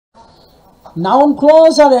Noun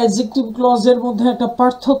clause আর adjective ক্লজের মধ্যে একটা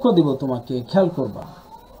পার্থক্য দিব তোমাকে, খেয়াল করবা।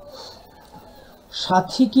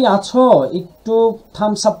 সাথী কি আছো? একটু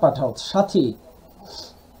থামস আপ পাঠাও। সাথী,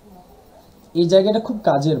 এই জায়গাটা খুব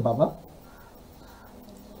কাজের বাবা,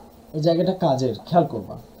 এই জায়গাটা কাজের, খেয়াল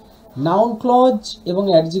করবা। নাউন ক্লজ এবং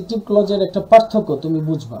অ্যাডজেক্টিভ ক্লজের একটা পার্থক্য তুমি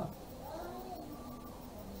বুঝবা।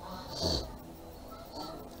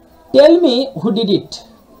 Tell me who did it.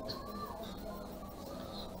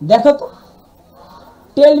 দেখো তো,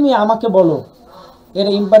 টেল মি আমাকে বলো, এর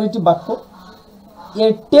ইম্পারেটিভ বাক্য।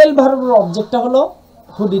 এর টেল ভার্বের অবজেক্টটা হলো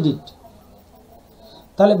হু ডিড ইট।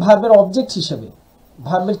 তাহলে ভার্বের অবজেক্ট হিসেবে,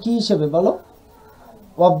 ভার্বের কি হিসেবে বলো?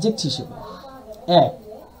 অবজেক্ট হিসেবে। এক,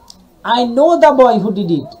 I know the boy who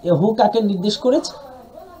did it. এ হু কাকে নির্দেশ করেছে?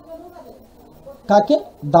 কাকে?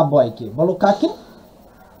 দ্য বয়কে। বলো কাকে?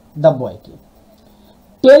 দ্য বয়কে।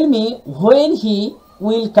 Tell me when he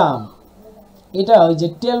will come. এটা ওই যে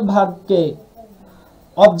টেল ভার্বকে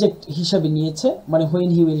অবজেক্ট হিসেবে নিয়েছে, মানে হোয়েন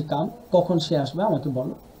হি উইল কাম, কখন সে আসবে আমাকে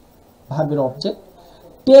বলো, ভার্বের object.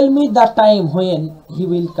 Tell me the time when he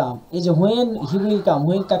will come. এই যে when he will come,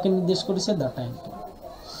 when কাকে নির্দেশ করেছে? The টাইমকে।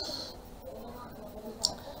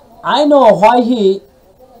 I know why he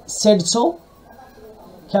said so.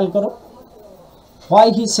 খেয়াল করো, হোয়াই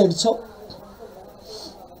হি সেড সো।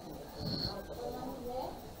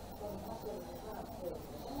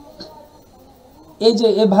 এই যে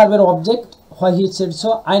এ ভার্বের object why he said so.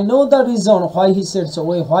 I know the reason why he said so.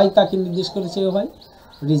 ওই হোয়াই কাকে নির্দেশ করেছে? Why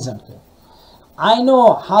রিজনকে। I know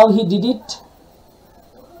how he did it,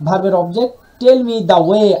 ভার্বের object. Tell me the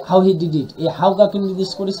way how he did it. এই how কাকে নির্দেশ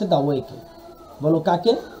করেছে? The ওয়েকে। বলো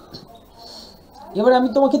কাকে? এবার আমি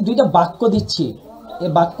তোমাকে দুইটা বাক্য দিচ্ছি, এই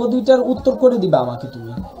বাক্য দুইটার উত্তর করে দিবা আমাকে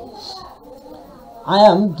তুমি। I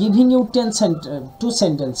am giving you 2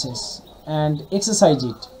 sentences and exercise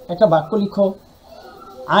it. একটা বাক্য লিখো।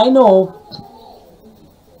 I know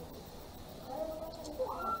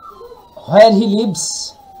where he lives.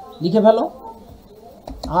 লিখে ফেলো।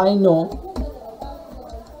 I know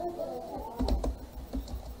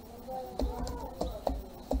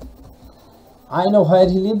where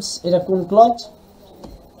he lives. এটা কোন ক্লজ?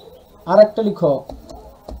 আর একটা লিখো।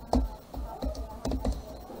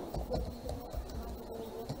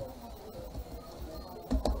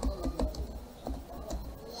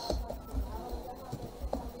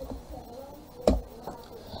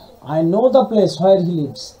 I know the place where he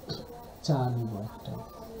lives.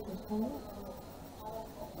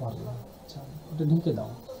 এটা ঢুকে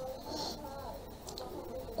দাও।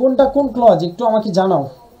 কোনটা কোন ক্লজ একটু আমাকে জানাও।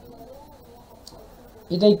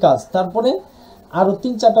 এটাই কাজ। তারপরে আরো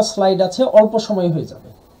 3-4টা স্লাইড আছে, অল্প সময় হয়ে যাবে।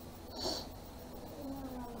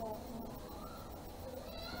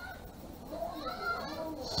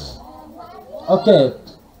 ওকে,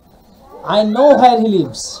 I know where he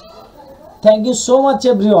lives. Thank you so much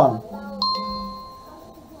everyone.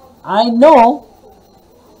 I know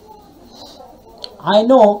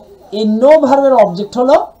এই নো ভার্বের অবজেক্ট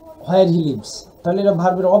হলো where he lives। তাহলে এটা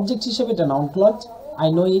ভার্বের অবজেক্ট হিসেবে এটা noun clause. I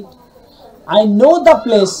know it. I know the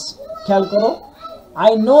place। খেয়াল করো,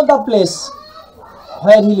 I know the place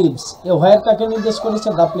where he lives। এই where কাকে নির্দেশ করেছে?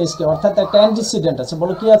 the place কে। অর্থাৎ একটা অ্যান্টিসিডেন্ট আছে।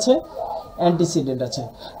 বলো কি আছে? অ্যান্টিসিডেন্ট আছে।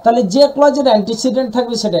 তাহলে যে ক্লজের অ্যান্টিসিডেন্ট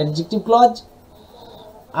থাকবে সেটা অ্যাডজেক্টিভ ক্লজ,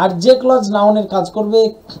 আর যে ক্লজ নাউনের কাজ করবে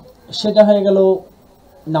সেটা হয়ে গেল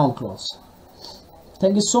noun clause.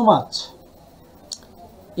 Thank you so much.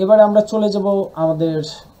 এবারে আমরা চলে যাব আমাদের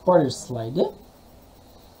পরের স্লাইডে।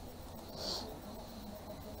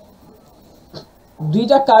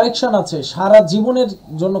 দুইটা কারেকশন আছে, সারা জীবনের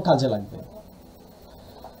জন্য কাজে লাগবে।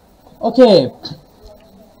 ওকে,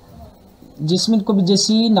 जिस्मिन को भी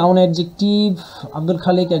जैसी नाउन एडजेक्टिव, अब्दुल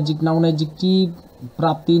खालिक नाउन एडजेक्टिव,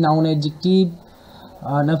 प्राप्ति noun adjective,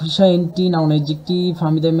 Nafisa anti noun adjective,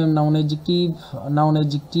 Hamida ma'am noun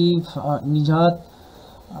adjective, निजात,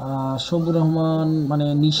 शबुर रहमान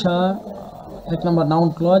माने निशा 1 number noun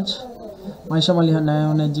clause, Maisha मालिहा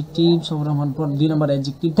noun adjective, शबुर Rahman पर 2 number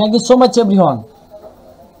adjective. Thank you so much everyone.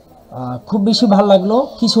 खूब बेशी भालो लागलो,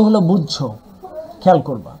 किछु हलो बुझछो, खेयाल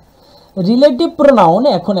करबा। রিলেটিভ প্রোনাউন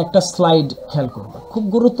এখন একটা স্লাইড খেয়াল করবে, খুব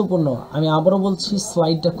গুরুত্বপূর্ণ। আমি আবারও বলছি,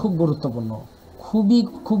 স্লাইডটা খুব গুরুত্বপূর্ণ, খুবই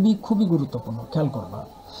খুবই খুবই গুরুত্বপূর্ণ। খেয়াল করবা,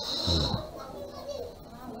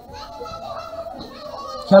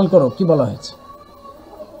 খেয়াল করো কি বলা হয়েছে।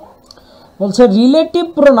 বলছে রিলেটিভ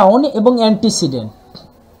প্রোনাউন এবং অ্যান্টিসিডেন্ট।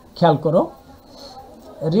 খেয়াল করো,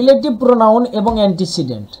 রিলেটিভ প্রোনাউন এবং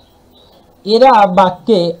অ্যান্টিসিডেন্ট এরা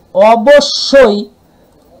বাক্যে অবশ্যই,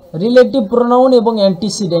 রিলেটিভ প্রোনাউন এবং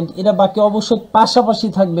অ্যান্টিসিডেন্ট এরা বাক্যে অবশ্যই পাশাপাশি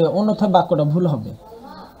থাকবে, অন্যথায় বাক্যটা ভুল হবে।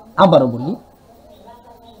 আবারও বলি,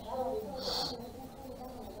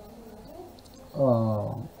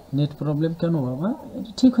 নেট প্রবলেম কেন বাবা?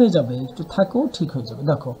 এটা ঠিক হয়ে যাবে, একটু থাকো, ঠিক হয়ে যাবে।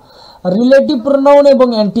 দেখো রিলেটিভ প্রোনাউন এবং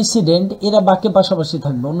অ্যান্টিসিডেন্ট এরা বাক্যে পাশাপাশি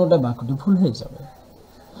থাকবে, অন্যটা বাক্যটি ভুল হয়ে যাবে।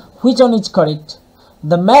 Which one is correct?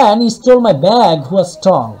 The man stole my bag হু ওয়াজ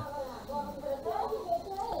টল।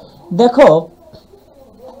 দেখো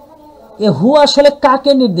এ হু আসলে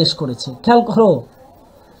কাকে নির্দেশ করেছে? খেয়াল করো,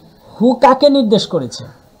 হু কাকে নির্দেশ করেছে?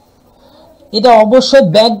 এটা অবশ্যই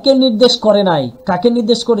ব্যাগকে নির্দেশ করে নাই। কাকে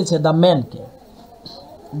নির্দেশ করেছে? দ্য ম্যানকে।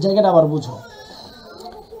 জায়গাটা আবার বুঝো।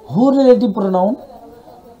 হু রিলেটিভ প্রোনাউন,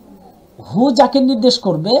 হু যাকে নির্দেশ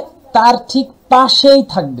করবে তার ঠিক পাশেই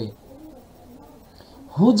থাকবে।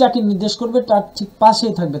 হু যাকে নির্দেশ করবে তার ঠিক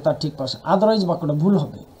পাশেই থাকবে, তার ঠিক পাশে, আদারওয়াইজ বাক্যটা ভুল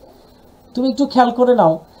হবে। তুমি একটু খেয়াল করে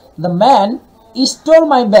নাও, the man stole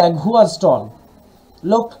my bag হু ওয়াজ টল।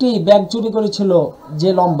 লোকটি ব্যাগ চুরি করেছিল যে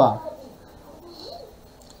লম্বা।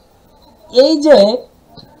 এই যে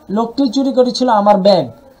লোকটি চুরি করেছিল আমার ব্যাগ,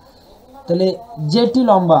 তাহলে যেটি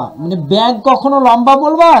লম্বা, মানে ব্যাগ কখনো লম্বা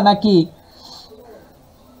বলবা নাকি?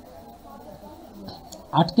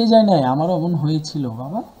 আটকে যায় নাই, আমারও এমন হয়েছিল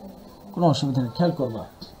বাবা, কোনো অসুবিধা নেই, খেয়াল করবা।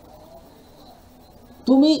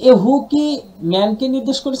 তুমি এ হু কি ম্যানকে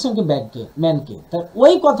নির্দেশ করেছো নাকি ব্যাগকে? ম্যানকে। তাই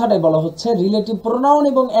ওই কথাটাই বলা হচ্ছে রিলেটিভ প্রোনাউন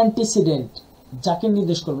এবং অ্যান্টিসিডেন্ট যাকে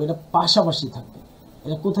নির্দেশ করবে এটা পাশাপাশি থাকবে।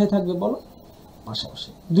 এটা কোথায় থাকবে বলো? পাশাপাশি।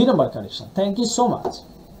 2 নম্বর correction. Thank you so much.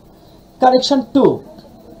 Correction 2,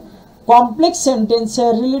 complex সেন্টেন্সে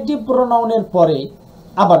রিলেটিভ প্রোনাউনের পরে,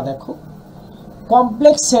 আবার দেখো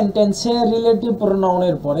কমপ্লেক্স সেন্টেন্সে রিলেটিভ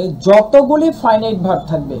প্রোনাউনের পরে যতগুলি ফাইনাইট ভার্ব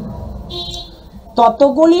থাকবে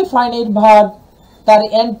ততগুলি ফাইনাইট ভার্ব তার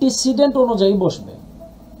অ্যান্টিসিডেন্ট অনুযায়ী বসবে।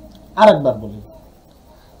 আরেকবার বলি,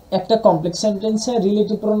 একটা কমপ্লেক্স সেন্টেন্সে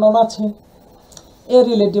রিলেটিভ প্রোনাউন আছে, এই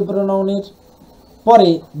রিলেটিভ প্রোনাউনের পরে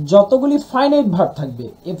যতগুলি ফাইনাইট ভার্ব থাকবে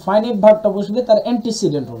এই ফাইনাইট ভার্বটা বসবে তার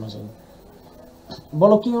অ্যান্টিসিডেন্ট অনুযায়ী।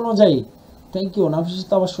 বলো কি অনুযায়ী? থ্যাংক ইউ নাফিস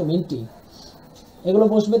তাবাসসুম ইন্টি। এগুলো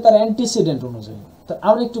বসবে তার অ্যান্টিসিডেন্ট অনুযায়ী। তো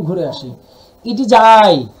আমরা একটু ঘুরে আসি। It is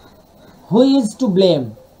I who is to blame.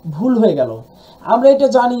 ভুল হয়ে গেল। আমরা এটা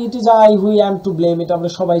জানি, it is I who am to blame, এটা আমরা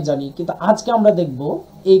সবাই জানি, কিন্তু আজকে আমরা দেখব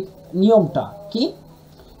এই নিয়মটা কি।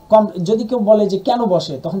 যদি কেউ বলে যে কেন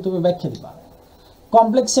বসে, তখন তুমি ব্যাখ্যা দিবা।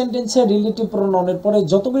 কমপ্লেক্স সেন্টেন্সে রিলেটিভ প্রোনাউনের পরে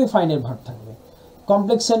যতগুলি ফাইনাইট ভার্ব থাকবে,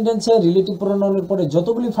 কমপ্লেক্স সেন্টেন্সে রিলেটিভ প্রোনাউনের পরে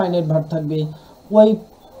যতগুলি ফাইনাইট ভার্ব থাকবে ওই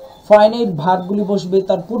ফাইনাইট ভার্বগুলি বসবে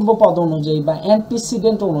তার পূর্বপদ অনুযায়ী বা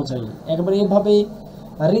অ্যান্টিসিডেন্ট অনুযায়ী। একবার এভাবে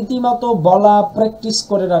রীতিমতো বলা প্র্যাকটিস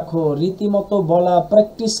করে রাখো, রীতিমতো বলা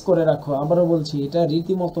প্র্যাকটিস করে রাখো। আবারও বলছি, এটা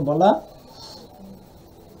রীতিমতো বলা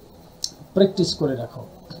প্র্যাকটিস করে রাখো।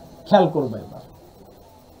 খেয়াল করবে, এবার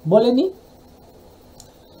বলেনি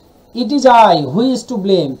it is I who is to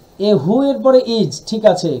blame. এ হু এর পরে ইজ, ঠিক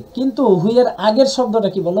আছে, কিন্তু হু এর আগের শব্দটা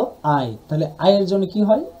কি বলো? আই। তাহলে আই এর জন্য কি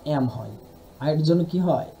হয়? এম হয়। আই এর জন্য কি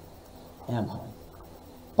হয়? এম হয়।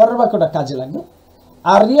 পরের বাক্যটা কাজে লাগবে।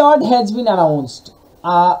 আ reward has been announced.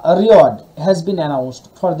 A reward has been announced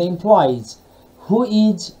for the employees who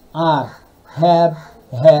have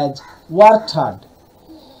worked hard.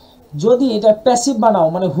 যদি এটা প্যাসিভ বানাও,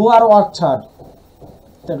 মানে who are worked hard,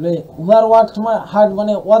 তাহলে who are worked hard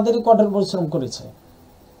মানে ওদেরই কঠোর পরিশ্রম করেছে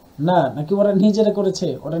না, নাকি ওরা নিজেরা করেছে?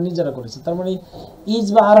 ওরা নিজেরা করেছে, তার মানে ইজ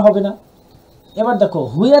বা আর হবে না। এবার দেখো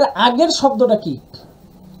হু এর আগের শব্দটা কি?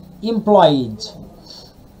 এমপ্লয়িজ।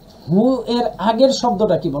 হু এর আগের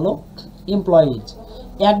শব্দটা কি বলো? এমপ্লয়িজ।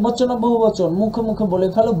 এক বচন ও বহু বচন, মুখে মুখে বলে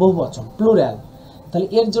ফেলো বহু বচন, প্লুরাল। তাহলে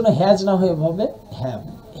এর জন্য হ্যাজ না হয়ে হবে হ্যাভ।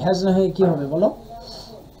 হ্যাজ না হয়ে কি হবে বলো?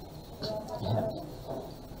 হ্যাভ।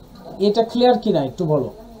 এটা ক্লিয়ার কিনা একটু বলো,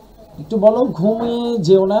 একটু বলো। ঘুমিয়ে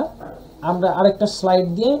যেও না, আমরা আরেকটা স্লাইড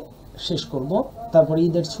দিয়ে শেষ করব, তারপরে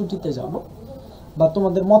ঈদের ছুটিতে যাব বা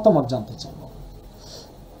তোমাদের মতামত জানতে চাইব।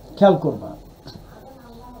 খেয়াল করবা,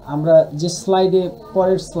 আমরা যে স্লাইডে,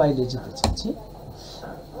 পরের স্লাইডে যেতে চাচ্ছি,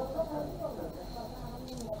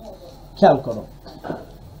 খেয়াল করো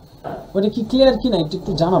ওটা কি ক্লিয়ার কিনা একটু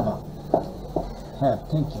একটু জানাবা। হ্যাঁ,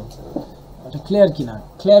 থ্যাংক ইউ। ওটা ক্লিয়ার কিনা?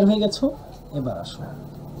 ক্লিয়ার হয়ে গেছো? এবার আসো।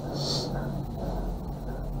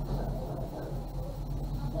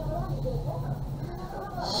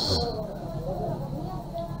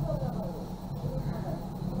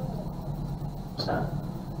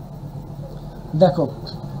 দেখো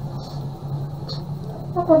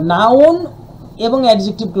নাউন এবং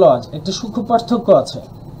অ্যাডজেক্টিভ ক্লজ একটা সূক্ষ্ম পার্থক্য আছে।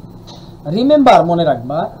 রিমেম্বার, মনে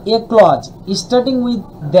রাখবা, এ clause starting with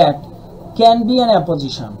that can be an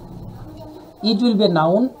apposition, it will B a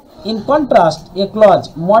noun. In contrast A clause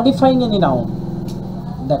modifying any noun.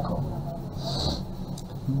 দেখো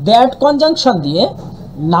দ্যাট কনজাংশন দিয়ে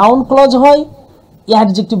নাউন ক্লজ হয়,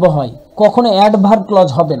 অ্যাডজেক্টিভ হয়, কখনো অ্যাডভার্ব ক্লজ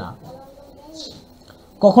হবে না।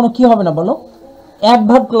 কখনো কি হবে না বলো?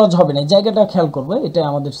 অ্যাডভার্ব ক্লজ হবে না, জায়গাটা খেয়াল করবে, এটা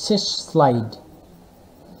আমাদের শেষ slide.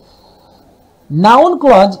 Noun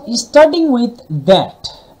clause starting with that,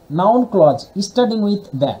 noun clause starting with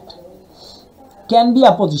that can be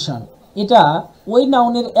apposition, এটা ওই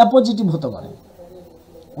নাউনের অ্যাপোজিটিভ হতে পারে,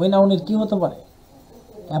 ওই নাউনের কি হতে পারে,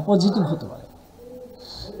 অ্যাপোজিটিভ হতে পারে।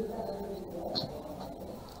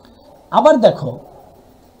 আবার দেখো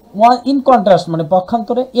ইন কন্ট্রাস্ট মানে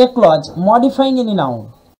পক্ষান্তরে এ ক্লজ মডিফাইং এনি নাউন,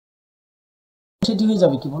 সেটি হয়ে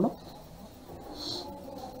যাবে কি বলো,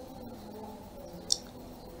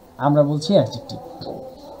 আমরা বলছি adjective.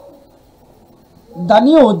 The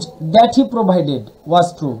news that he provided was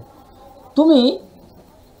true, তুমি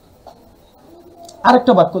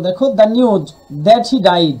আরেকটা বাক্য দেখো, the news that he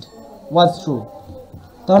died was true,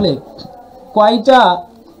 তাহলে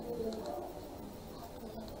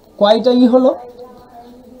কয়টা ই হলো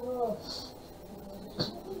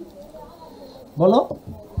বলো,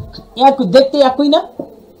 এক দেখতে একই না,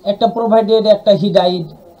 একটা প্রোভাইডেড একটা হি ডাইড।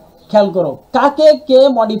 খেয়াল করো কাকে কে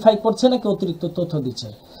মডিফাই করছে নাকি অতিরিক্ত তথ্য দিচ্ছে।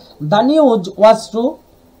 দ্য নিউজ ওয়াজ ট্রু,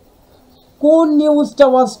 কোন নিউজটা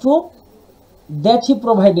ওয়াজ ট্রু, দ্যাট হি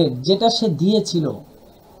প্রোভাইডেড যেটা সে দিয়েছিল,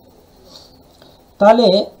 তাহলে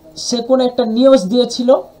সে কোন একটা নিউজ দিয়েছিল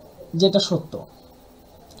যেটা সত্য,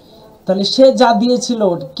 তাহলে সে যা দিয়েছিল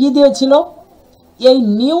কি দিয়েছিল, এই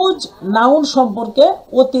নিউজ নাউন সম্পর্কে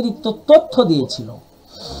অতিরিক্ত তথ্য দিয়েছিল,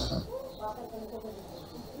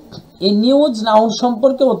 এই নিউজ নাউন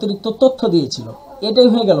সম্পর্কে অতিরিক্ত তথ্য দিয়েছিল, এটাই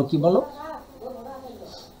হয়ে গেল কি বলো,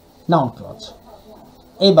 নাউন ক্লজ।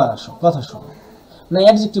 এইবার আসো কথা শোনো, না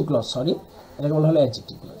অ্যাডজেক্টিভ ক্লজ, সরি এটাকে বলা হলো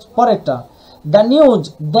অ্যাডজেক্টিভ ক্লজ। পরেরটা the news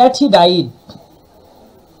that he died,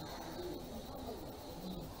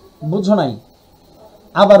 বুঝো নাই,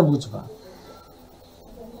 আবার বুঝবা।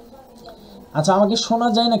 আচ্ছা আমাকে শোনা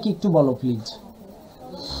যায় নাকি একটু বলো প্লিজ,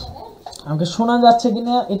 আমাকে শোনা যাচ্ছে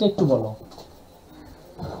কিনা এটা একটু বলো।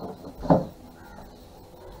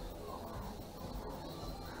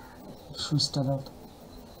 সুইচটা দাও তো,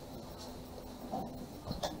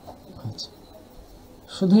 আচ্ছা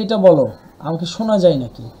শুধু এটা বলো আমাকে শোনা যায়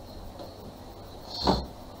নাকি,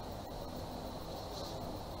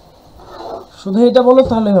 শুধু এটা বলো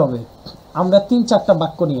তাহলে হবে। আমরা 3-4টা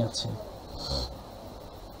বাক্য নিয়ে আছি।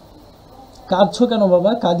 কাঁদছো কেন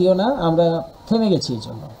বাবা, কাঁদিও না, আমরা থেমে গেছি এই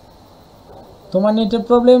জন্য। তোমার নেটের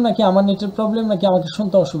প্রবলেম নাকি আমার নেটের প্রবলেম নাকি আমাকে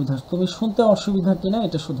শুনতে অসুবিধা, তুমি শুনতে অসুবিধা কিনা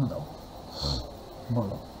এটা শুধু দাও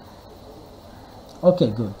বলো। ওকে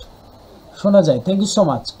গুড, শোনা যায়, থ্যাংক ইউ সো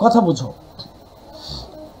মাচ। কথা বুঝো,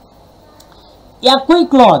 একই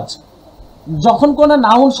ক্লজ যখন কোনো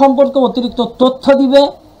নাউন সম্পর্কে অতিরিক্ত তথ্য দিবে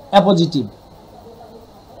অ্যাপোজিটিভ,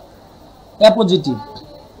 অ্যাপোজিটিভ।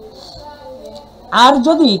 আর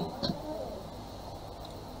যদি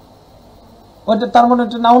ওটা তার মানে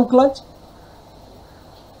একটা নাউন ক্লজ,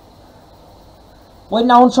 ওই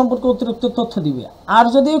নাউন সম্পর্কে অতিরিক্ত তথ্য দিবে। আর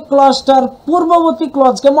যদি ক্লজটার পূর্ববর্তী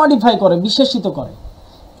ক্লজকে মডিফাই করে, বিশেষিত করে,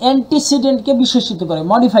 অ্যান্টিসিডেন্টকে বিশেষিত করে,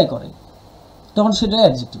 মডিফাই করে, তখন সেটা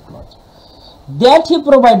adjective clause. That he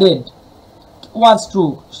provided was true,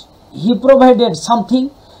 he provided something,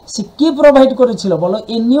 সে কি প্রোভাইড করেছিল বলো,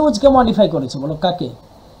 এই নিউজকে মডিফাই করেছে, বলো কাকে,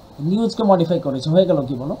 নিউজকে মডিফাই করেছে, হয়ে গেল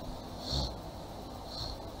কি বলো,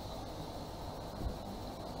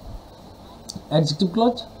 অ্যাডজেক্টিভ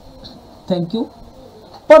ক্লজ। Thank you.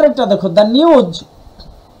 পরেরটা দেখো, the news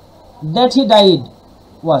that he died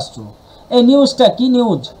was true, এই নিউজটা কি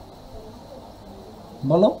নিউজ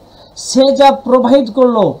বলো, সে যা প্রোভাইড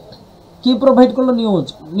করলো, কি প্রোভাইড করলো, নিউজ,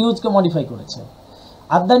 নিউজকে মডিফাই করেছে।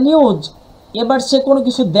 আর দ্য নিউজ, এবার সে কোনো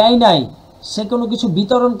কিছু দেয় নাই, সে কোনো কিছু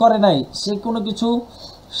বিতরণ করে নাই, সে কোনো কিছু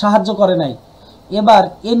সাহায্য করে নাই, এবার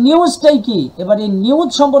এই নিউজটাই কি, এবার এই নিউজ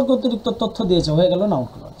সম্পর্কে অতিরিক্ত তথ্য দিয়েছে, হয়ে গেল নাউন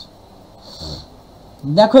ক্লজ।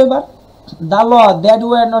 দেখো এবার, the law that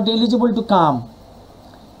were not eligible to come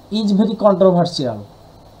is very controversial,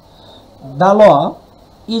 the law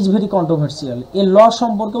is very controversial, এই ল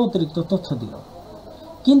সম্পর্কে অতিরিক্ত তথ্য দিল।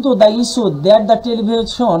 কিন্তু the issue that the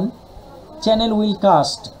television channel will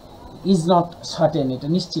caste is not certain, এটা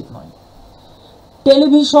নিশ্চিত নয়।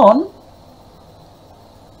 টেলিভিশন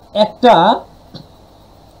একটা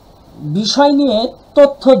বিষয় নিয়ে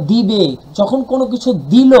তথ্য দিবে, যখন কোনো কিছু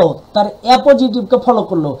দিল তার অ্যাপোজিটিভকে ফলো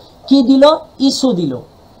করলো, কি দিল, ইস্যু দিল,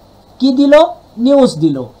 কি দিল, নিউজ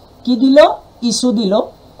দিল, কি দিল, ইস্যু দিল,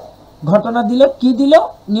 ঘটনা দিল, কি দিল,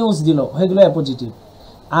 নিউজ দিল, হয়ে গেল অ্যাপোজিটিভ।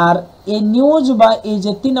 আর এই নিউজ বা এই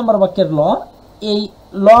যে 3 নম্বর বাক্যের ল, এই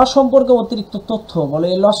ল সম্পর্কে অতিরিক্ত তথ্য বলে,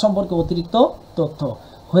 এই ল সম্পর্কে অতিরিক্ত তথ্য,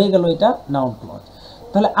 হয়ে গেল এটা নাউন ক্লজ।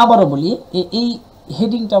 তাহলে আবারও বলি, এই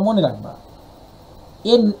হেডিংটা মনে রাখবা,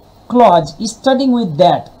 N clause starting with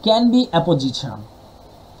that can be apposition.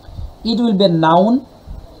 It will be a noun,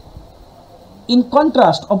 in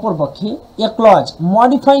contrast, অপরপক্ষে, এ ক্লজ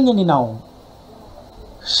মডিফাইং এনি নাউন,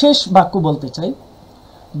 শেষ বাক্য বলতে চাই,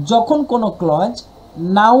 যখন কোনো ক্লজ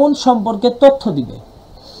নাউন সম্পর্কে তথ্য দিবে,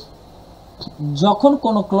 যখন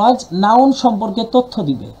কোনো ক্লজ নাউন সম্পর্কে তথ্য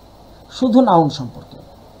দিবে, শুধু নাউন সম্পর্কে,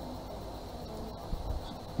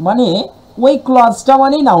 মানে ওই ক্লজটা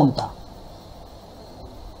মানে নাউনটা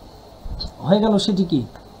হয়ে গেল, সেটি কি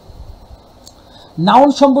নাউন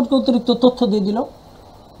সম্পর্কে অতিরিক্ত তথ্য দিয়ে দিল,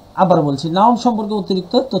 আবার বলছি নাউন সম্পর্কে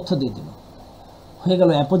অতিরিক্ত তথ্য দিয়ে দিল, হয়ে গেল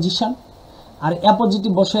অ্যাপোজিশন। আর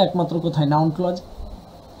অ্যাপোজিটিভ বসে একমাত্র কোথায়, নাউন ক্লজ।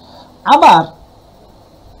 আবার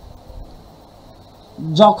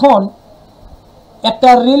যখন একটা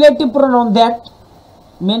relative pronoun that,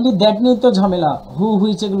 mainly that নিয়ে তো ঝামেলা, হু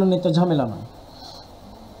হুইচ এগুলো নিয়ে তো ঝামেলা নয়,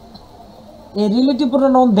 এই রিলেটিভ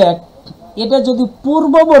প্রোনাউন দ্যাট এটা যদি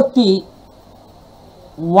পূর্ববর্তী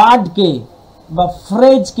ওয়ার্ডকে বা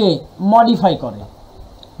ফ্রেজকে মডিফাই করে,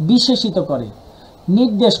 বিশেষিত করে,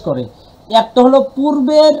 নির্দেশ করে, একটা হলো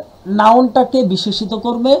পূর্বের নাউনটাকে বিশেষিত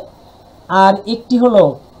করবে, আর একটি হলো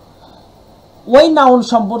ওই নাউন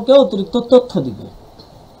সম্পর্কে অতিরিক্ত তথ্য দিবে,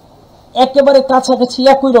 একেবারে কাছাকাছি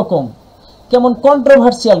একই রকম। কেমন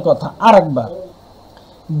কন্ট্রোভার্সিয়াল কথা, আর একবার,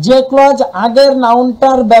 যে ক্লজ আগের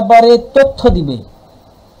নাউনটার ব্যাপারে তথ্য দিবে,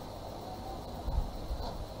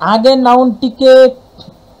 আগের নাউনটিকে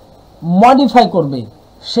মডিফাই করবে,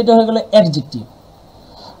 সেটা হয়ে গেল অ্যাডজেক্টিভ।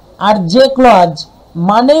 আর যে ক্লজ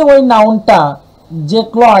মানে ওই নাউনটা, যে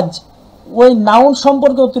ক্লজ ওই নাউন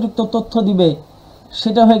সম্পর্কে অতিরিক্ত তথ্য দিবে,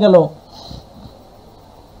 সেটা হয়ে গেল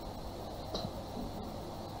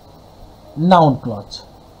নাউন ক্লজ।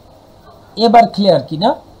 এবার ক্লিয়ার কিনা?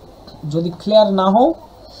 যদি ক্লিয়ার না হও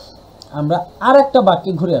আমরা আর একটা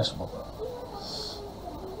বাক্যে ঘুরে আসব।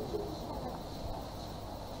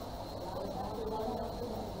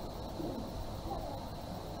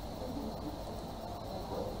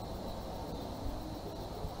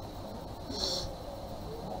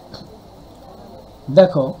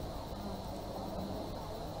 দেখো,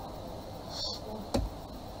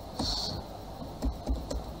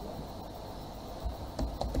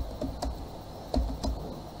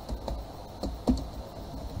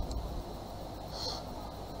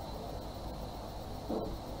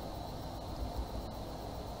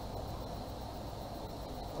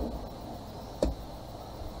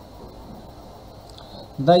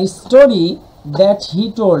 the story that he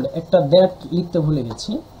told, একটা দ্যাট লিখতে ভুলে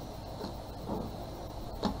গেছি।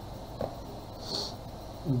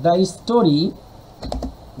 The story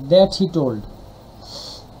that he told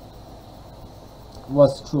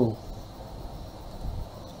was true.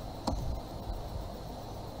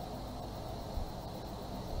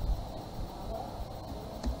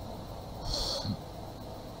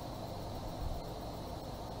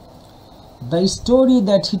 The story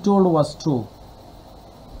that he told was true.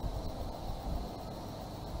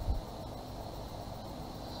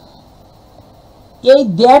 এই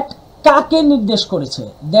দ্যাট কাকে নির্দেশ করেছে?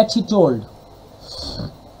 দ্যাট হি টোল্ড,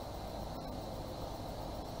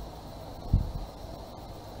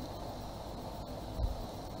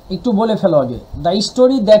 একটু বলে ফেলো আগে। The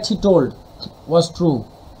story that he told was true.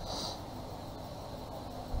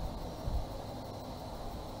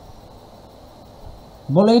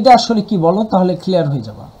 বলো এটা আসলে কি, বলো, তাহলে ক্লিয়ার হয়ে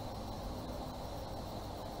যাবে।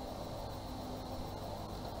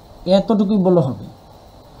 এতটুকুই বলো হবে।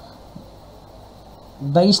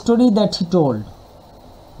 The story that he told,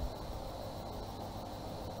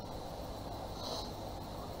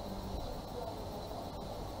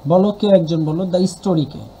 বলো, কেউ একজন বলো দ্য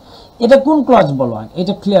স্টোরিকে। এটা কোন ক্লজ বলো,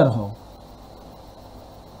 এটা ক্লিয়ার হও।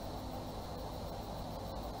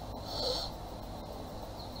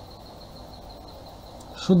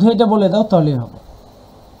 শুধু এটা বলে দাও তাহলেই হবে।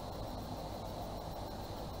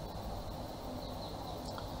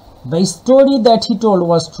 The story that he told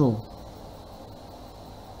was true.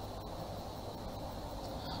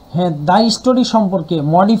 হ্যাঁ, দ্য স্টোরি সম্পর্কে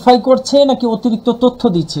মডিফাই করছে নাকি অতিরিক্ত তথ্য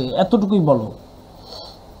দিচ্ছে, এতটুকুই বলো।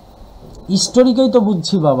 স্টোরিকেই তো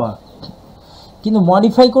বুঝছি বাবা, কিন্তু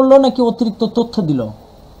মডিফাই করলো নাকি অতিরিক্ত তথ্য দিল?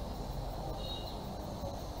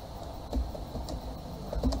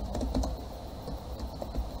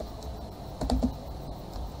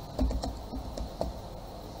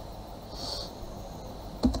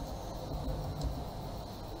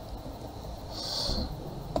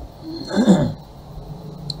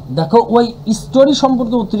 দেখো, ওই স্টোরি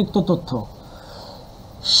সম্পর্কে অতিরিক্ত তথ্য,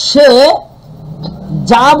 সে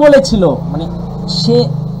যা বলেছিল, মানে সে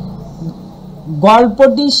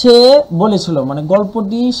গল্পটি সে বলেছিল, মানে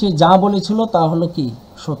গল্পটি সে যা বলেছিল তা হলো কি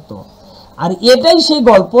সত্য, আর এটাই সেই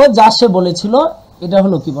গল্প যা সে বলেছিল, এটা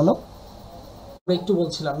হলো কি বলো। একটু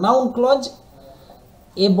বলছিলাম নাউন ক্লজ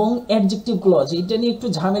এবং অ্যাডজেক্টিভ ক্লজ, এটা নিয়ে একটু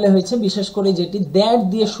ঝামেলা হয়েছে, বিশেষ করে যেটি দ্যাট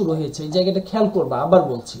দিয়ে শুরু হয়েছে। এই জায়গাটা খেয়াল করবা, আবার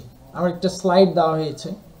বলছি, আমার একটা স্লাইড দেওয়া হয়েছে।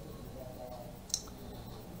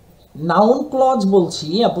 নাউন ক্লজ বলছি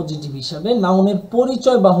অ্যাপোজিটিভ হিসাবে, নাউনের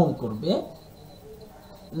পরিচয় বহন করবে,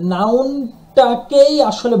 নাউনটাকেই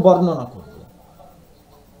আসলে বর্ণনা করবে,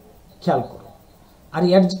 খেয়াল করো। আর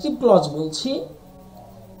অ্যাডজেক্টিভ ক্লজ বলছি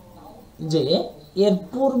যে এর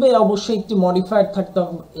পূর্বে অবশ্যই একটি মডিফায়ার থাকতে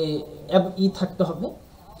হবে, থাকতে হবে,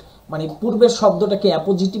 মানে পূর্বের শব্দটাকে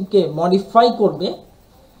অ্যাপোজিটিভকে মডিফাই করবে,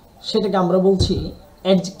 সেটাকে আমরা বলছি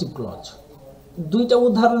অ্যাডজেক্টিভ ক্লজ। দুইটা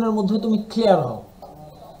উদাহরণের মধ্যে তুমি ক্লিয়ার হও।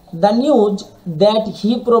 The news that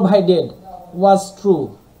he provided was true.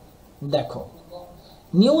 দেখো,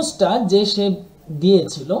 নিউজটা যে সে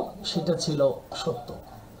দিয়েছিল সেটা ছিল সত্য।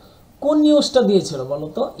 কোন নিউজটা দিয়েছিল বলো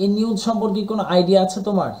তো? এই নিউজ সম্পর্কে কোনো আইডিয়া আছে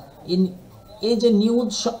তোমার? এই যে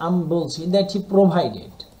নিউজ আমি বলছি দ্যাট হি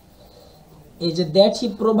প্রোভাইডেড, এই যে দ্যাট হি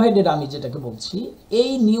প্রোভাইডেড আমি যেটাকে বলছি,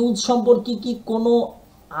 এই নিউজ সম্পর্কে কি কোনো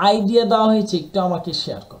আইডিয়া দেওয়া হয়েছে? একটু আমাকে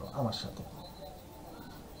শেয়ার করো আমার সাথে।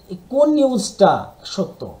 কোন নিউজটা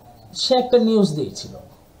সত্য? সে একটা নিউজ দিয়েছিল।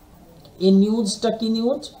 এই নিউজটা কি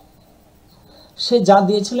নিউজ? সে যা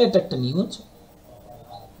দিয়েছিল এটা একটা নিউজ,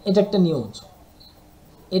 এটা একটা নিউজ,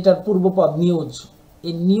 এটার পূর্বপদ নিউজ।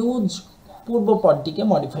 এই নিউজ পূর্বপদটিকে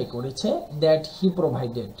মডিফাই করেছে দ্যাট হি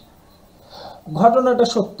প্রোভাইডেড। ঘটনাটা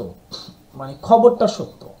সত্য, মানে খবরটা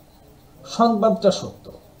সত্য, সংবাদটা সত্য।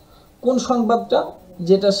 কোন সংবাদটা?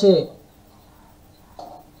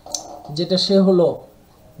 যেটা সে হলো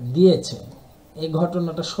দিয়েছে, এই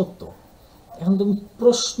ঘটনাটা সত্য। এখন তুমি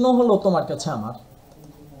প্রশ্ন হলো তোমার কাছে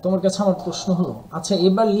আমার প্রশ্ন হলো, আচ্ছা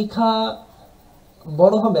এবার লেখা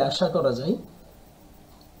বড় হবে আশা করা যায়,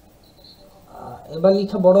 এবার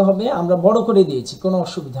লেখা বড় হবে, আমরা বড় করে দিয়েছি, কোনো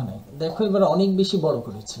অসুবিধা নেই। দেখো এবার অনেক বেশি বড়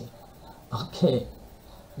করেছি, ওকে,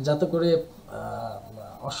 যাতে করে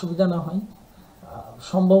অসুবিধা না হয়।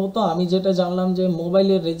 সম্ভবত আমি যেটা জানলাম যে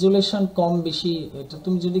মোবাইলের রেজুলেশন কম বেশি, এটা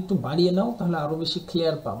তুমি যদি একটু বাড়িয়ে নাও তাহলে আরও বেশি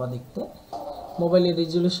ক্লিয়ার পাবা দেখতে। মোবাইলের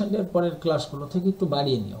রেজুলেশনের পরের ক্লাসগুলো থেকে একটু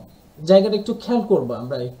বাড়িয়ে নিও, জায়গাটা একটু খেয়াল করবা,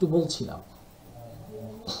 আমরা একটু বলছিলাম।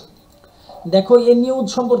 দেখো এই নিউজ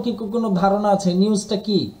সম্পর্কে কোনো ধারণা আছে? নিউজটা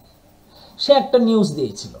কি? সে একটা নিউজ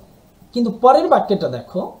দিয়েছিল, কিন্তু পরের বাক্যটা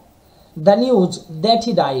দেখো, the news that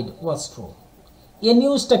he died was true. এই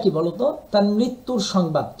নিউজটা কি বলতো? তার মৃত্যুর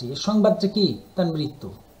সংবাদটি। এই সংবাদটা কি? তার মৃত্যু।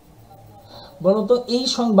 বলতো এই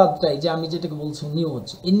সংবাদটাই যে আমি যেটাকে বলছি নিউজ,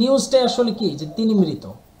 এই নিউজটাই আসলে কি? যে তিনি মৃত।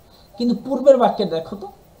 কিন্তু পূর্বের বাক্যে দেখো তো,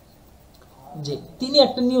 যে তিনি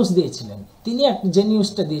একটা নিউজ দিয়েছিলেন, তিনি যে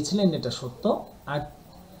নিউজটা দিয়েছিলেন এটা সত্য, আর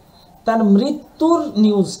তার মৃত্যুর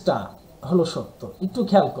নিউজটা হলো সত্য। একটু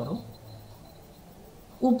খেয়াল করো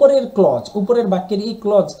উপরের ক্লজ, উপরের বাক্যের এই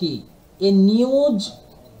ক্লজ কি? এই নিউজ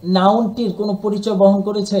নাউনটির কোনো পরিচয় বহন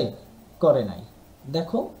করেছে? করে নাই।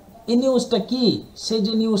 দেখো এই নিউজটা কি? সে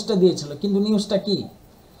যে নিউজটা দিয়েছিল, কিন্তু নিউজটা কি?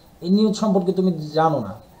 এই নিউজ সম্পর্কে তুমি জানো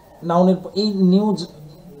না, নাউনের এই নিউজ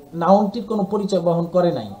নাউনটির কোনো পরিচয় বহন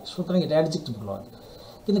করে নাই, সুতরাং এটা অ্যাডজেক্টিভ ক্লজ।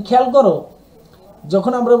 কিন্তু খেয়াল করো,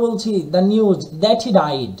 যখন আমরা বলছি the news that he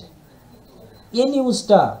died, এই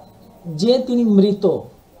নিউজটা যে তিনি মৃত,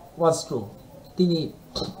 ওয়াজ ট্রু, তিনি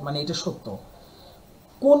মানে এটা সত্য।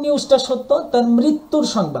 কোন নিউজটা সত্য? তার মৃত্যুর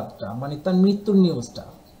সংবাদটা, মানে তার মৃত্যুর নিউজটা,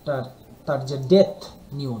 তার যে ডেথ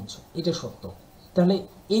নিউজ, এটা সত্য। তাহলে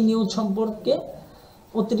এই নিউজ সম্পর্কে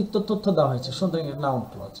অতিরিক্ত তথ্য দেওয়া হয়েছে, সুতরাং এটা নাউন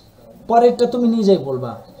ক্লজ। পরেরটা তুমি নিজেই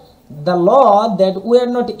বলবা, the law that we are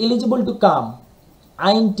not eligible to come,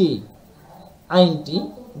 আইনটি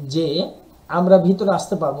যে আমরা ভিতরে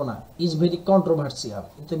আসতে পারবো না, ইজ ভেরি কন্ট্রোভার্সিয়াল,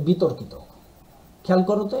 এটা বিতর্কিত। খেয়াল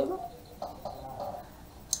করো তো এবার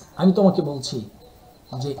আমি তোমাকে বলছি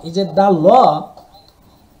যে এই যে দ্য ল,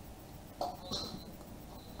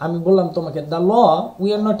 আমি বললাম তোমাকে the law we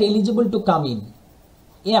are not eligible to come in,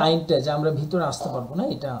 এই আইনটা যে আমরা ভিতরে আসতে পারবো না,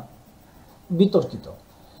 এটা বিতর্কিত।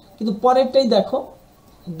 কিন্তু পরেরটাই দেখো,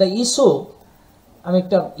 দ্য ইস্যু, আমি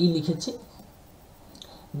একটা লিখেছি,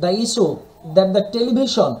 the issue that the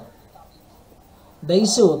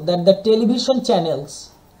television channels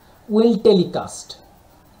will telecast.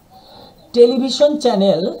 Television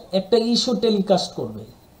channel একটা ইস্যু টেলিকাস্ট করবে,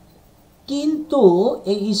 কিন্তু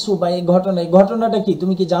এই ইস্যু বা এই ঘটনাটা কি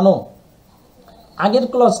তুমি কি জানো? আগের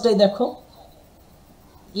ক্লজটাই দেখো,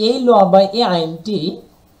 এই ল বা এই আইনটি,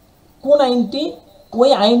 কোন আইনটি? ওই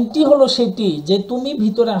আইনটি হলো সেটি যে তুমি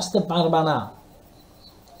ভিতরে আসতে পারবা না।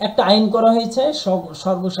 একটা আইন করা হয়েছে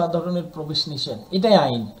সর্বসাধারণের প্রবেশ নিষেধ, এটাই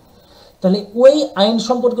আইন। তাহলে ওই আইন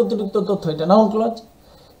সম্পর্কে অতিরিক্ত তথ্য, এটা নাউন ক্লজ।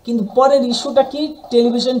 কিন্তু পরের ইস্যুটা কি?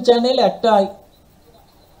 টেলিভিশন চ্যানেল একটা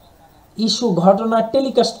ইস্যু, ঘটনা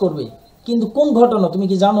টেলিকাস্ট করবে, কিন্তু কোন ঘটনা তুমি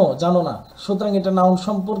কি জানো? জানো না, সুতরাং এটা নাউন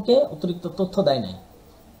সম্পর্কে অতিরিক্ত তথ্য দেয় নাই।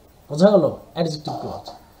 বোঝা গেল অ্যাডজেক্টিভ ক্লজ।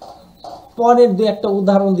 পরের দুই একটা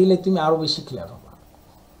উদাহরণ দিলে তুমি আরো বেশি ক্লিয়ার হবে।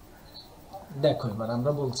 দেখো এবার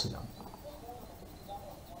আমরা বলছিলাম,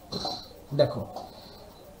 দেখো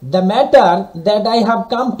the matter that I have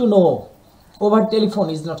come to know over telephone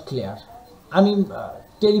is not clear. আমি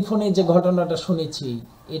টেলিফোনে যে ঘটনাটা শুনেছি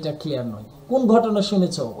এটা ক্লিয়ার নয়। কোন ঘটনা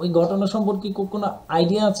শুনেছো? ওই ঘটনা সম্পর্কে কোনো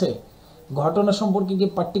আইডিয়া আছে? ঘটনা সম্পর্কে কি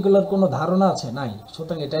পার্টিকুলার কোনো ধারণা আছে? নাই।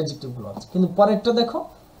 সুতরাং এটা অ্যাডজেক্টিভ ক্লজ। কিন্তু পরেরটা দেখো,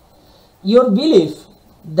 your belief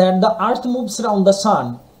that the earth moves round the sun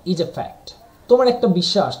is a fact. তোমার একটা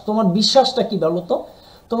বিশ্বাস, তোমার বিশ্বাসটা কি বলো তো?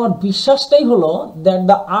 তোমার বিশ্বাসটাই হলো that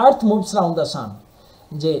the earth moves round the sun,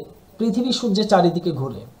 যে পৃথিবী সূর্যের চারিদিকে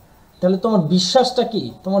ঘোরে। তাহলে তোমার বিশ্বাসটা কি?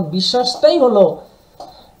 তোমার বিশ্বাসটাই হলো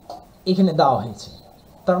এখানে দেওয়া হয়েছে।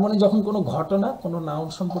 তার মানে যখন কোনো ঘটনা, কোনো নাউন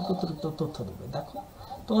সম্পর্কে অতিরিক্ত তথ্য দেবে, দেখো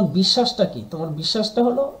তোমার বিশ্বাসটা কি? তোমার বিশ্বাসটা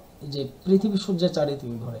হলো যে পৃথিবী সূর্যের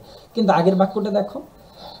চারিদিকে ঘোরে। কিন্তু আগের বাক্যটা দেখো,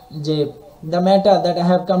 যে the matter that I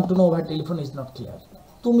have come to know over telephone is not clear.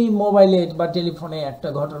 তুমি মোবাইলে বা টেলিফোনে একটা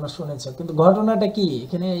ঘটনা শুনেছ, কিন্তু ঘটনাটা কি?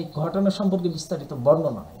 এখানে এই ঘটনা সম্পর্কে বিস্তারিত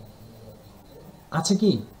বর্ণনা আছে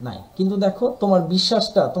কি? নাই। কিন্তু দেখো তোমার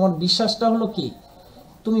বিশ্বাসটা হলো কি?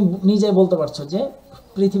 তুমি নিজে বলতে পারছো যে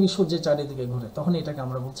পৃথিবী সূর্যের চারিদিকে ঘুরে, তখন এটাকে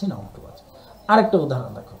আমরা বলছি নাউন ক্লজ। আরেকটা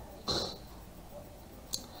উদাহরণ দেখো,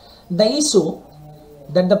 the issue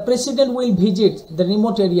that the president will visit the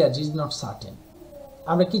remote areas is not certain.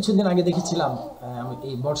 আমরা কিছুদিন আগে দেখেছিলাম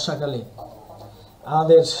এই বর্ষাকালে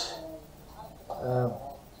আমাদের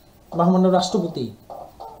মহামান্য রাষ্ট্রপতি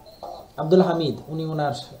আব্দুল হামিদ উনি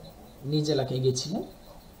ওনার নিজ এলাকায় গিয়েছিলেন।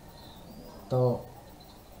 তো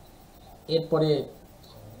এরপরে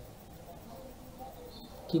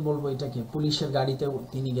কি বলবো এটাকে, পুলিশের গাড়িতে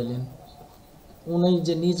তিনি গেলেন। উনি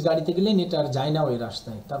যে নিজ গাড়িতে গেলেন এটা আর যায় না ওই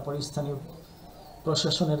রাস্তায়। তারপরে স্থানীয়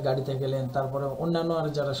প্রশাসনের গাড়িতে গেলেন, তারপরে অন্যান্য আর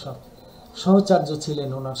যারা সব সহচার্য ছিলেন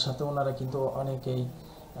ওনার সাথে, ওনারা কিন্তু অনেকেই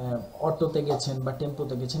অটোতে গেছেন বা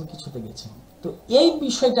টেম্পোতে গেছেন, কিছুতে গেছেন। তো এই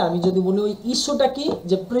বিষয়টা আমি যদি বলি, ওই ইস্যুটা কি,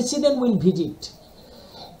 যে প্রেসিডেন্ট উইল ভিজিট,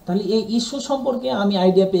 তাহলে এই ইস্যু সম্পর্কে আমি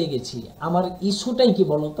আইডিয়া পেয়ে গেছি। আমার ইস্যুটাই কি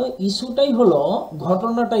বলতো? ইস্যুটাই হলো,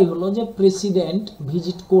 ঘটনাটাই হলো যে প্রেসিডেন্ট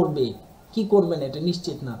ভিজিট করবে। কি করবেন এটা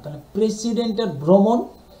নিশ্চিত না, তাহলে প্রেসিডেন্টের ভ্রমণ,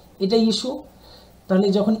 এটা ইস্যু। তাহলে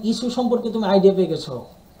যখন ইস্যু সম্পর্কে তুমি আইডিয়া পেয়ে গেছো,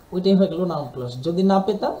 ওইটাই হয়ে গেল নাউন ক্লজ। যদি না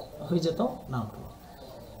পেতাম হয়ে যেত নাউন ক্লজ,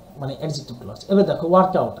 মানে অ্যাডজেক্টিভ ক্লজ। এবার দেখো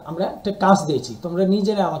ওয়ার্কআউট, আমরা একটা কাজ দিয়েছি, তোমরা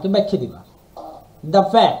নিজেরা আমাকে ব্যাখ্যা দিবা। The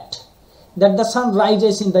fact that the sun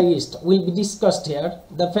rises in the east will be discussed here.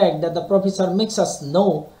 The fact that the professor makes us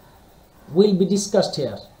know will be discussed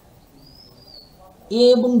here. A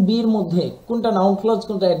এবং B এর মধ্যে কোনটা নাউন ক্লজ,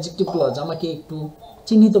 কোনটা অ্যাডজেক্টিভ ক্লজ, আমাকে একটু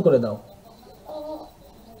চিহ্নিত করে দাও।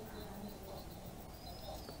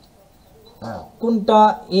 কোনটা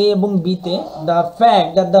A এবং B তে? the fact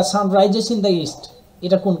that the sun rises in the east,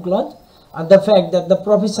 এটা কোন clause? R the fact that the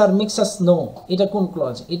professor makes us know, এটা কোন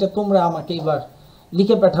ক্লজ? এটা তোমরা আমাকে এবার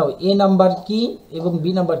লিখে পাঠাও। এ নাম্বার কি এবং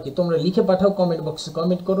বি নাম্বার কি তোমরা লিখে পাঠাও, কমেন্ট বক্সে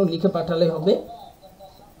কমেন্ট করো, লিখে পাঠালে হবে।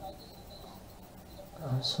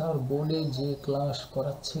 স্যার বোর্ডে যে ক্লাস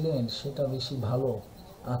করাচ্ছিলেন সেটা বেশি ভালো।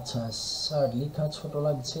 আচ্ছা স্যার, লেখা ছোট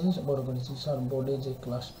লাগছে, বড় করেছি। স্যার বোর্ডে যে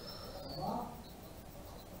ক্লাস,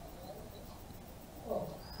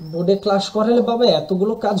 বোর্ডে ক্লাস করালে বাবা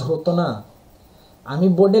এতগুলো কাজ হতো না। আমি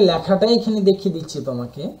বোর্ডে লেখাটাই এখানে দেখিয়ে দিচ্ছি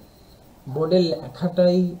তোমাকে। বোর্ডের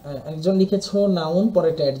লেখাটাই, একজন লিখেছো নাউন,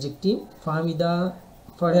 পরেরটা অ্যাডজেক্টিভ,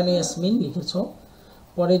 ফারহানা ইয়াসমিন লিখেছো।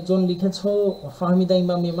 পরের জন লিখেছো ফাহমিদা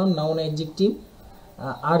ইমাম, নাউন অ্যাডজেক্টিভ।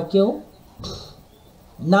 আর কেউ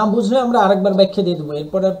না বুঝলে আমরা আরেকবার ব্যাখ্যা দিয়ে দেবো,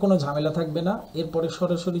 এরপরে আর কোনো ঝামেলা থাকবে না। এরপরে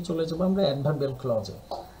সরাসরি চলে যাবো আমরা অ্যাডভার্বিয়াল ক্লজে।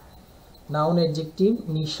 নাউন অ্যাডজেক্টিভ,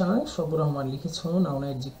 নিশা সবুর রহমান লিখেছো নাউন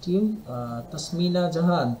অ্যাডজেক্টিভ। তাসমিনা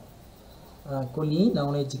জাহান কলি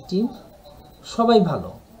নাউন অ্যাডজেক্টিভ। সবাই ভালো,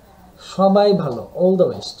 সবাই ভালো, all the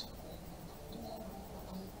best.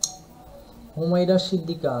 Humaira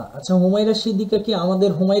Siddika, আচ্ছা হুমায়রা সিদ্দিকা কি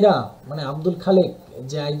আমাদের হুমায়রা, মানে আব্দুল খালেক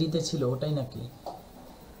যে আইডিতে ছিল ওটাই নাকি?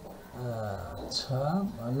 আচ্ছা,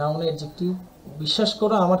 নাউন অ্যাডজেক্টিভ। বিশ্বাস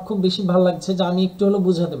করো আমার খুব বেশি ভালো লাগছে যে আমি একটু হলো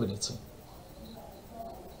বুঝাতে পেরেছি,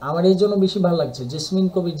 আমার এই জন্য বেশি ভালো লাগছে। জেসমিন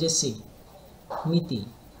কবির, জেসি, মিতি।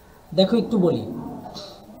 দেখো একটু বলি,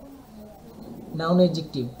 নাউন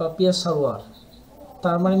অ্যাডজেক্টিভ, পাপিয়া সারোয়ার।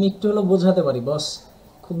 তার মানে আমি একটু হলো বোঝাতে পারি বস,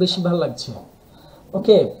 খুব বেশি ভালো লাগছে।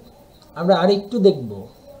 ওকে, আমরা আর একটু দেখব,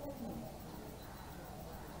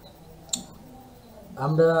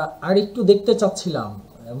 আমরা আর একটু দেখতে চাচ্ছিলাম।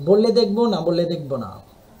 বললে দেখবো, না বললে দেখবো না।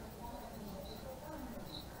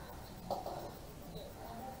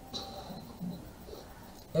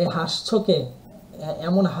 এই হাসছো কে?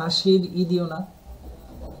 এমন হাসির ই দিও না।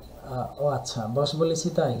 ও আচ্ছা, বস বলেছি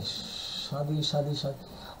তাই। সাদি সাদি সাদি,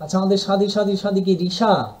 আচ্ছা আমাদের সাদি সাদি সাদি কি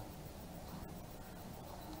Risha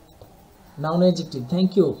noun adjective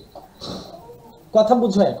thank you কথা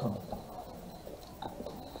বুঝো এখন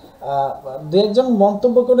দু একজন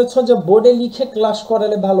মন্তব্য করেছো যে বোর্ডে লিখে ক্লাস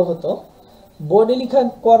করালে ভালো হতো বোর্ডে লিখা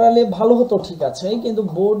করালে ভালো হতো ঠিক আছে কিন্তু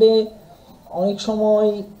বোর্ডে অনেক সময়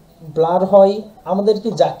ব্লার হয় আমাদের কি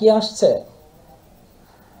জাকিয়ে আসছে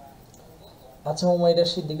আচ্ছা হুমায়রা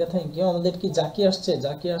সিদ্দিকা থ্যাংক ইউ আমাদের কি জাকিয়ে আসছে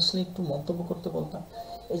জাকিয়ে আসলে একটু মন্তব্য করতে বলতাম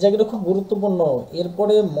এই জায়গাটা খুব গুরুত্বপূর্ণ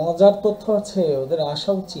এরপরে মজার তথ্য আছে ওদের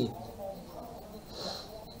আসা উচিত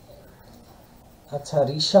আচ্ছা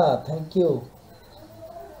রিশা থ্যাংক ইউ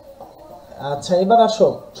আচ্ছা এবার আসো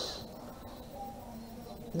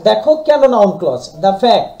দেখো কেন নাউন ক্লজ দ্য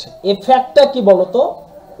ফ্যাক্ট এই ফ্যাক্টটা কি বলতো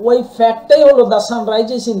ওই ফ্যাক্টটাই হলো the sun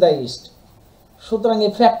rises in the east সুতরাং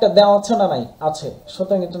এই ফ্যাক্টটা দেওয়া আছে না নাই আছে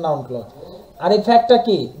সুতরাং এটা নাউন ক্লজ আর এই ফ্যাক্টটা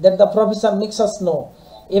কি that the professor makes us no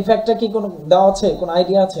এই ফ্যাক্টটা কি কোনো দেওয়া আছে কোন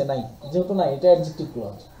আইডিয়া আছে নাই যেহেতু নাই এটা অ্যাডজেক্টিভ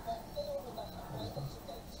ক্লজ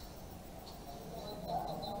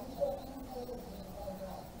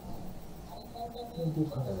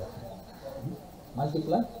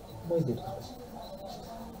মাল্টিপ্লাই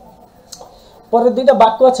পরের দুইটা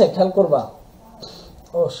বাক্য আছে খেয়াল করবা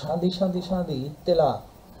ও শাদি শাদি শাদি ইত্তেলা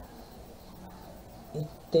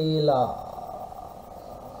ইত্তেলা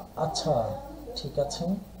আচ্ছা ঠিক আছে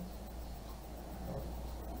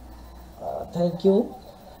থ্যাংক ইউ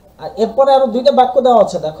আর এরপরে আরো দুইটা বাক্য দেওয়া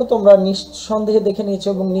আছে দেখো তোমরা নিঃসন্দেহে দেখে নিয়েছো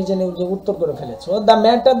এবং নিজে নিজে উত্তর করে ফেলেছো the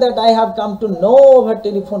matter that I have come to know over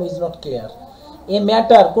telephone is not clear এই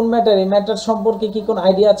ম্যাটার কোন ম্যাটার এই ম্যাটার সম্পর্কে কি কোন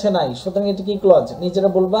আইডিয়া আছে নাই সুতরাং এটা কি ক্লজ নিজেরা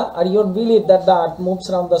বলবা আর your believe that the earth moves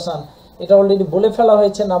round the sun এটা অলরেডি বলে ফেলা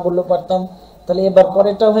হয়েছে না বললেও পারতাম তাহলে এবার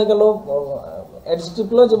পরেরটা হয়ে গেল অ্যাডজেক্টিভ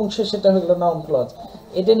ক্লজ এবং শেষেরটা হয়ে গেল নাউন ক্লজ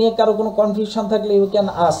এটা নিয়ে কারো কোনো কনফিউশন থাকলে you can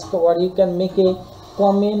ask or you can make a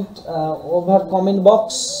comment over comment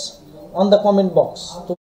box on the comment box